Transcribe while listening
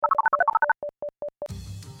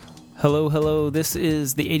Hello. This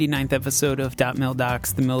is the 89th episode of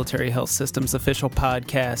DotMilDocs, the Military Health System's official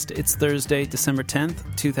podcast. It's Thursday, December 10th,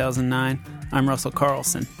 2009. I'm Russell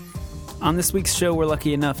Carlson. On this week's show, we're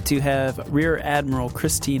lucky enough to have Rear Admiral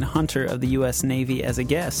Christine Hunter of the U.S. Navy as a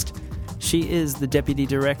guest. She is the Deputy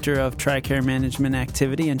Director of TRICARE Management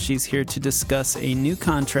Activity, and she's here to discuss a new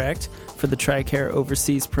contract for the TRICARE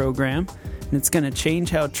Overseas Program. And it's going to change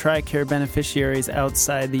how TRICARE beneficiaries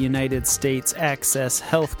outside the United States access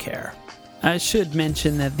health care. I should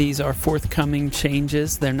mention that these are forthcoming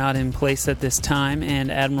changes. They're not in place at this time,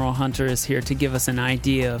 and Admiral Hunter is here to give us an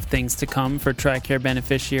idea of things to come for TRICARE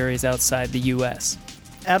beneficiaries outside the U.S.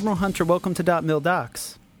 Admiral Hunter, welcome to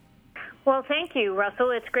DotMilDocs. Well, thank you,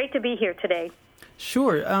 Russell. It's great to be here today.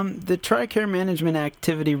 Sure. The TRICARE Management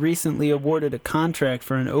Activity recently awarded a contract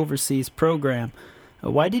for an overseas program.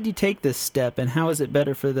 Why did you take this step, and how is it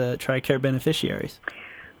better for the TRICARE beneficiaries?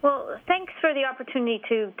 Well, thanks for the opportunity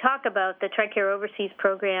to talk about the TRICARE Overseas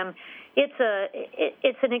Program. It's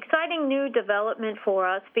an exciting new development for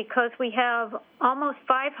us because we have almost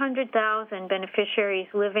 500,000 beneficiaries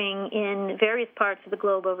living in various parts of the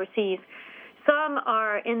globe overseas. Some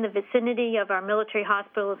are in the vicinity of our military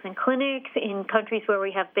hospitals and clinics in countries where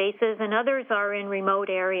we have bases, and others are in remote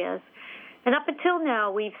areas. And up until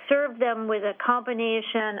now, we've served them with a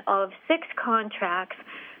combination of 6 contracts,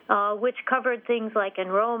 which covered things like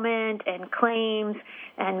enrollment and claims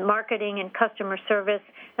and marketing and customer service,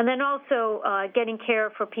 and then also getting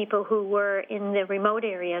care for people who were in the remote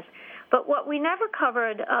areas. But what we never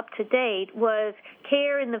covered up to date was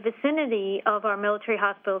care in the vicinity of our military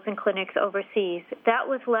hospitals and clinics overseas. That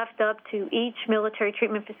was left up to each military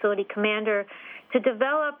treatment facility commander to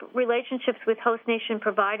develop relationships with host nation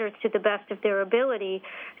providers to the best of their ability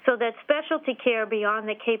so that specialty care beyond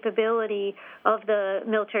the capability of the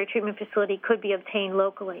military treatment facility could be obtained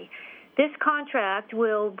locally. This contract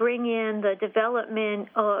will bring in the development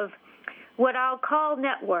of what I'll call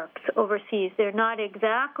networks overseas. They're not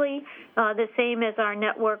exactly the same as our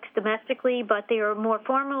networks domestically, but they are more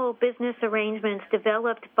formal business arrangements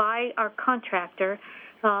developed by our contractor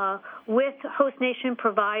with host nation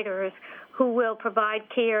providers who will provide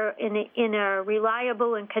care in a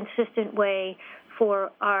reliable and consistent way for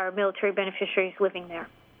our military beneficiaries living there.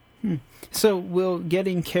 So will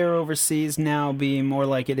getting care overseas now be more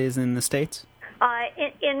like it is in the States?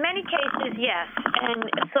 In many cases, yes. And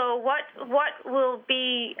so what will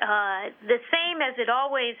be the same as it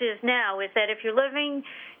always is now is that if you're living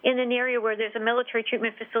in an area where there's a military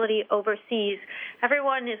treatment facility overseas,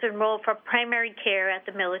 everyone is enrolled for primary care at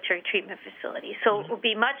the military treatment facility. So it will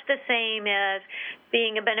be much the same as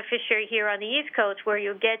being a beneficiary here on the East Coast where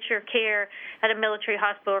you get your care at a military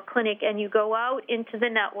hospital or clinic and you go out into the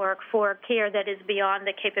network for care that is beyond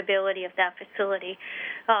the capability of that facility.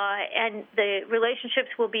 And the relationships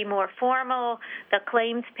will be more formal, the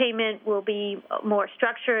claims payment will be more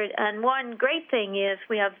structured, and one great thing is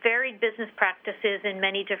we have varied business practices in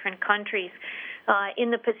many different countries.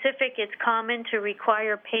 In the Pacific, it's common to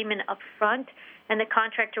require payment up front, and the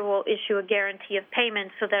contractor will issue a guarantee of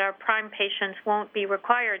payment so that our prime patients won't be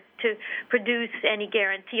required to produce any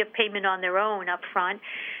guarantee of payment on their own up front.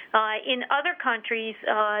 In other countries,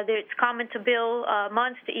 it's common to bill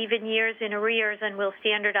months to even years in arrears, and we'll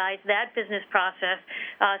standardize that business process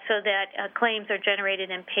so that claims are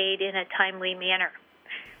generated and paid in a timely manner.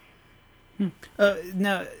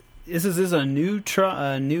 Now, is this a new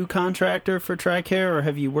contractor for TRICARE, or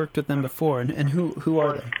have you worked with them before? And who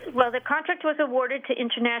are they? Well, the contract was awarded to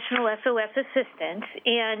International SOS Assistance,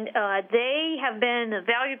 and they have been a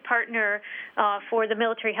valued partner for the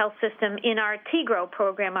military health system in our TGRO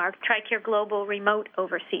program, our TRICARE Global Remote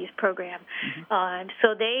Overseas Program.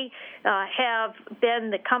 So they have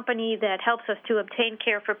been the company that helps us to obtain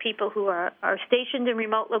care for people who are stationed in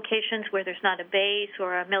remote locations where there's not a base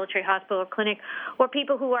or a military hospital or clinic, or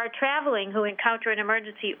people who are traveling who encounter an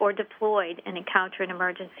emergency or deployed and encounter an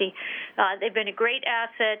emergency. They've been a great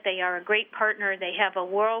asset. They are a great partner. They have a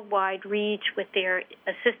worldwide reach with their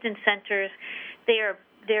assistance centers.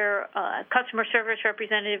 Their customer service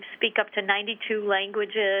representatives speak up to 92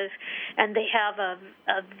 languages, and they have a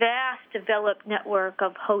vast developed network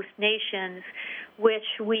of host nations,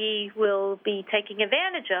 which we will be taking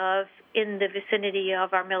advantage of in the vicinity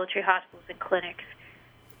of our military hospitals and clinics.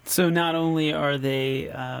 So not only are they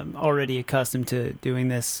already accustomed to doing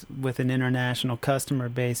this with an international customer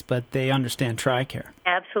base, but they understand TRICARE.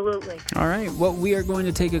 Absolutely. All right. Well, we are going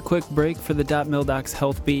to take a quick break for the DotMilDocs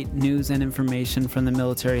Health Beat, news and information from the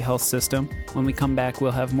military health system. When we come back, we'll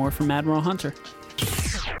have more from Admiral Hunter.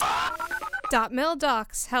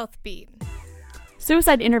 DotMilDocs Health Beat.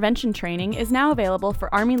 Suicide intervention training is now available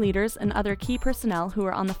for Army leaders and other key personnel who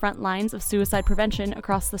are on the front lines of suicide prevention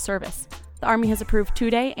across the service. The Army has approved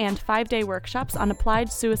 2-day and 5-day workshops on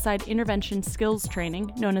applied suicide intervention skills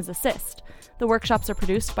training, known as ASSIST. The workshops are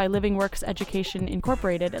produced by Living Works Education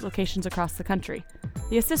Incorporated at locations across the country.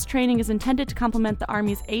 The ASSIST training is intended to complement the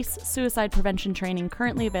Army's ACE suicide prevention training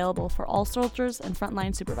currently available for all soldiers and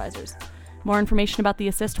frontline supervisors. More information about the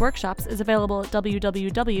ASSIST workshops is available at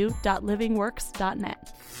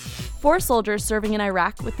www.livingworks.net. 4 soldiers serving in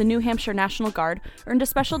Iraq with the New Hampshire National Guard earned a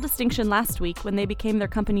special distinction last week when they became their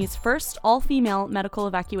company's first all-female medical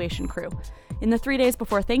evacuation crew. In the 3 days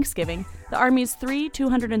before Thanksgiving, the Army's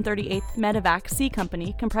 238th Medevac C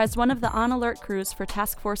Company comprised one of the On Alert crews for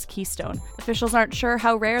Task Force Keystone. Officials aren't sure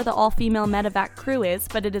how rare the all-female Medevac crew is,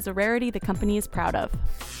 but it is a rarity the company is proud of.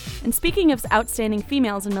 And speaking of outstanding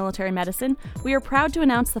females in military medicine, we are proud to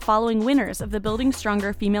announce the following winners of the Building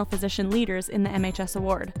Stronger Female Physician Leaders in the MHS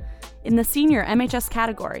Award. In the senior MHS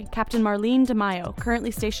category, Captain Marlene DeMaio,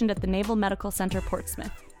 currently stationed at the Naval Medical Center,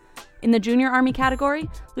 Portsmouth. In the junior Army category,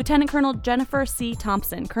 Lieutenant Colonel Jennifer C.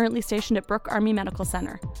 Thompson, currently stationed at Brooke Army Medical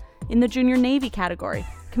Center. In the junior Navy category,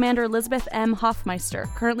 Commander Elizabeth M. Hoffmeister,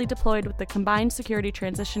 currently deployed with the Combined Security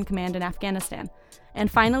Transition Command in Afghanistan. And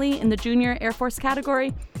finally, in the junior Air Force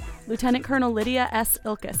category, Lieutenant Colonel Lydia S.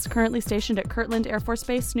 Ilkes, currently stationed at Kirtland Air Force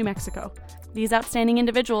Base, New Mexico. These outstanding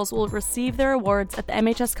individuals will receive their awards at the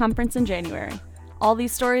MHS conference in January. All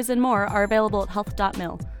these stories and more are available at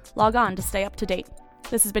health.mil. Log on to stay up to date.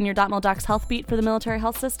 This has been your DotMilDocs Health Beat for the Military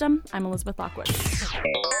Health System. I'm Elizabeth Lockwood.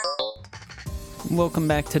 Welcome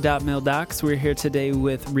back to DotMilDocs. We're here today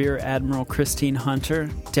with Rear Admiral Christine Hunter,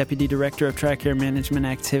 Deputy Director of TRICARE Management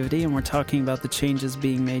Activity, and we're talking about the changes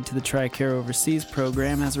being made to the TRICARE Overseas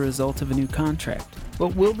Program as a result of a new contract. Well,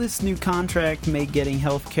 will this new contract make getting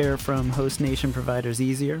health care from host nation providers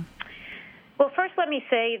easier? Well, first let me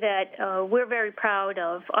say that we're very proud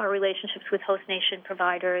of our relationships with host nation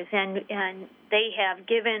providers, and they have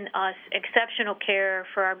given us exceptional care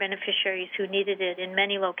for our beneficiaries who needed it in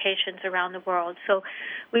many locations around the world. So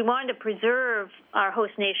we wanted to preserve our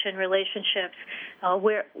host nation relationships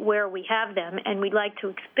where we have them, and we'd like to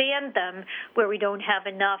expand them where we don't have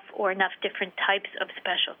enough or enough different types of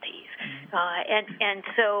specialties.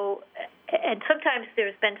 And sometimes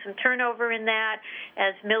there's been some turnover in that.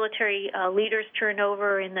 As military leaders turn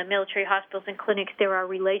over in the military hospitals and clinics, there are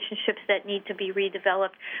relationships that need to be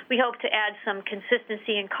redeveloped. We hope to add some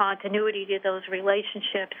consistency and continuity to those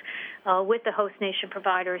relationships with the host nation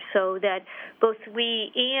providers so that both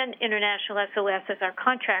we and International SOS as our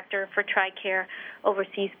contractor for TRICARE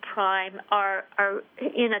Overseas Prime are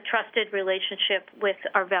in a trusted relationship with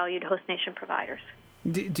our valued host nation providers.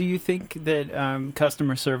 Do you think that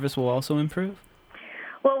customer service will also improve?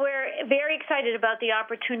 Well, we're very excited about the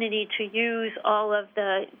opportunity to use all of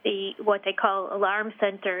the what they call alarm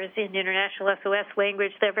centers in International SOS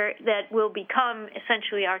language that will become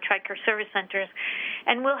essentially our TRICARE service centers.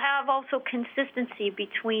 And we'll have also consistency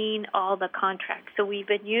between all the contracts. So we've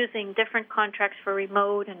been using different contracts for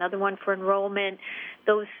remote, another one for enrollment,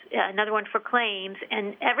 another one for claims,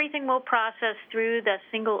 and everything will process through the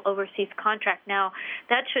single overseas contract. Now,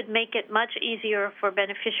 that should make it much easier for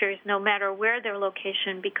beneficiaries no matter where their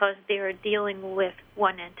location because they're dealing with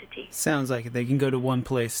one entity. Sounds like they can go to one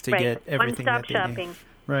place to get everything that they shopping. need.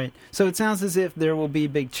 Right. So it sounds as if there will be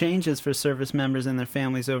big changes for service members and their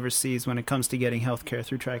families overseas when it comes to getting health care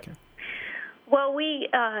through TRICARE. Well,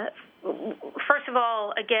 first of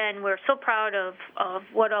all, again, we're so proud of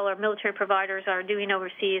what all our military providers are doing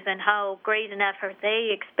overseas and how great an effort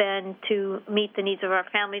they expend to meet the needs of our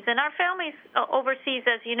families. And our families overseas,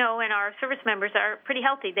 as you know, and our service members are pretty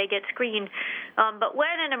healthy. They get screened. But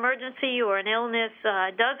when an emergency or an illness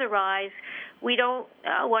does arise, we don't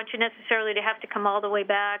want you necessarily to have to come all the way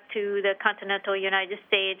back to the continental United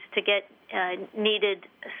States to get needed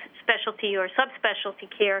specialty or subspecialty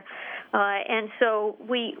care. And so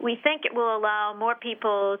we think it will allow more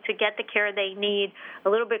people to get the care they need a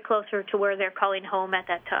little bit closer to where they're calling home at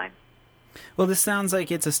that time. Well, this sounds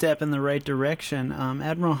like it's a step in the right direction.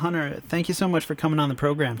 Admiral Hunter, thank you so much for coming on the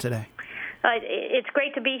program today. It's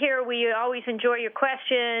great to be here. We always enjoy your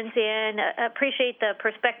questions and appreciate the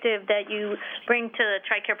perspective that you bring to the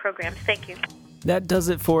TRICARE programs. Thank you. That does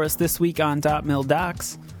it for us this week on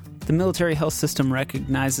DotMilDocs. The Military Health System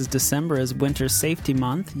recognizes December as Winter Safety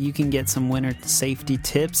Month. You can get some winter safety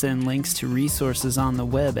tips and links to resources on the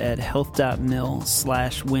web at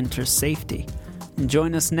health.mil/wintersafety. And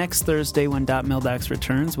join us next Thursday when DotMilDocs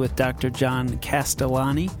returns with Dr. John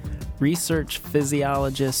Castellani, research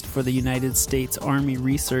physiologist for the United States Army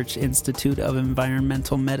Research Institute of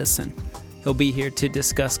Environmental Medicine. He'll be here to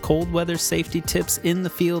discuss cold weather safety tips in the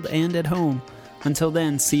field and at home. Until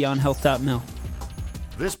then, see you on health.mil.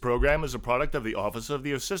 This program is a product of the Office of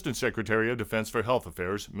the Assistant Secretary of Defense for Health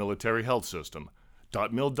Affairs, Military Health System.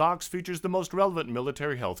 DotMilDocs features the most relevant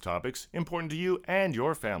military health topics important to you and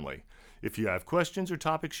your family. If you have questions or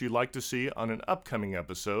topics you'd like to see on an upcoming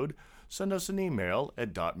episode, send us an email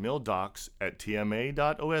at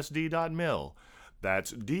dotmildocs@tma.osd.mil.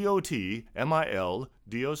 That's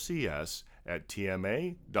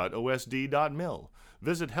DOTMILDOCS@tma.osd.mil.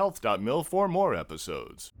 Visit health.mil for more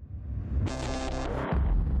episodes.